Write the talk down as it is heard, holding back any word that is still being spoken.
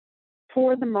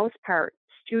For the most part,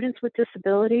 students with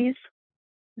disabilities,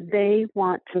 they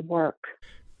want to work.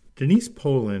 Denise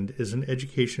Poland is an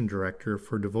education director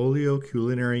for D'Avolio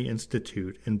Culinary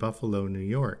Institute in Buffalo, New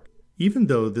York. Even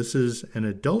though this is an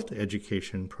adult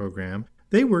education program,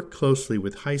 they work closely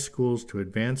with high schools to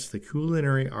advance the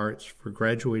culinary arts for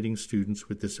graduating students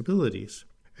with disabilities.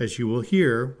 As you will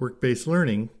hear, work-based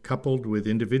learning, coupled with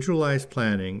individualized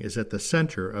planning, is at the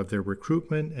center of their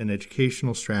recruitment and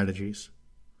educational strategies.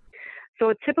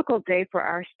 So a typical day for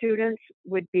our students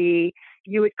would be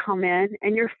you would come in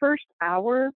and your first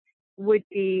hour would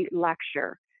be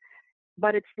lecture.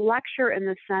 But it's lecture in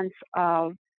the sense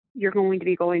of you're going to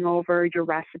be going over your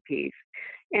recipes.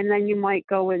 And then you might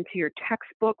go into your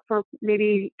textbook for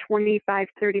maybe 25,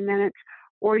 30 minutes,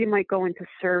 or you might go into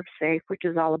Serve Safe, which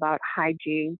is all about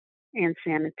hygiene and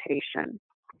sanitation.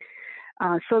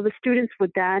 So the students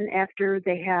would then, after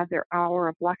they have their hour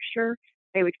of lecture,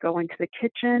 they would go into the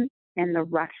kitchen, and the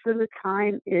rest of the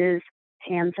time is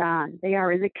hands-on. They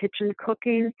are in the kitchen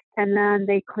cooking, and then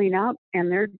they clean up,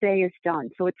 and their day is done.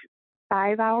 So it's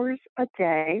 5 hours a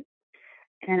day,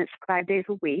 and it's 5 days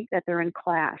a week that they're in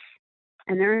class.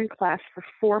 And they're in class for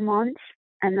 4 months,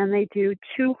 and then they do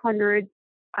 200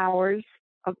 hours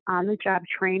of on-the-job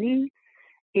training,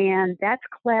 and that's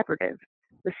collaborative.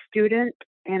 The student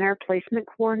and our placement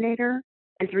coordinator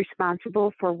is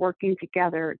responsible for working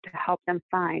together to help them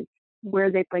find where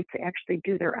they'd like to actually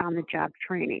do their on-the-job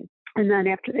training. And then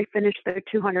after they finish their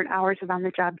 200 hours of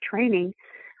on-the-job training,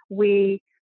 we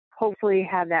hopefully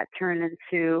have that turn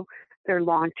into their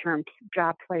long-term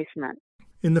job placement.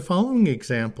 In the following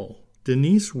example,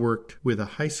 Denise worked with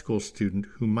a high school student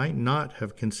who might not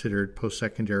have considered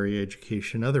post-secondary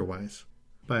education otherwise.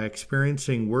 By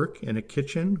experiencing work in a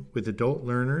kitchen with adult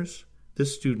learners,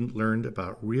 this student learned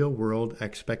about real-world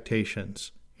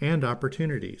expectations and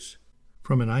opportunities.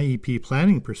 From an IEP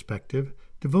planning perspective,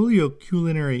 D'Avolio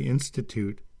Culinary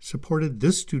Institute supported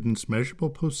this student's measurable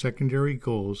post-secondary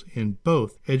goals in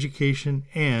both education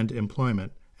and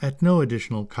employment at no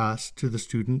additional cost to the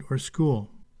student or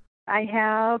school. I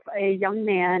have a young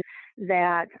man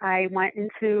that I went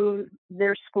into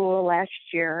their school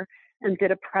last year and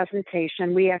did a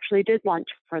presentation. We actually did lunch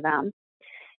for them.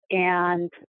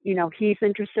 And, he's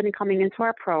interested in coming into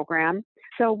our program.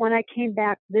 So when I came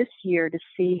back this year to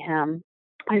see him,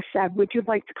 I said, would you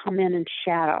like to come in and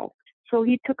shadow? So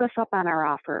he took us up on our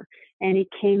offer, and he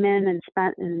came in and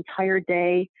spent an entire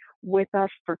day with us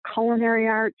for culinary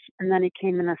arts, and then he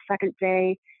came in a second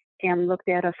day and looked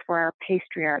at us for our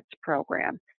pastry arts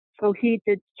program. So he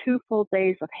did 2 full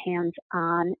days of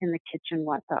hands-on in the kitchen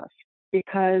with us,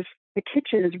 because the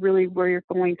kitchen is really where you're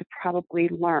going to probably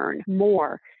learn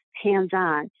more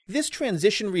hands-on. This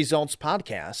Transition Results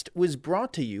podcast was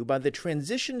brought to you by the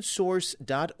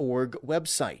transitionsource.org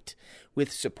website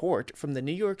with support from the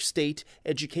New York State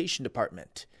Education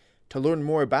Department. To learn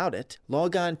more about it,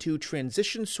 log on to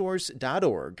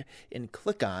transitionsource.org and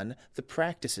click on the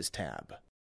Practices tab.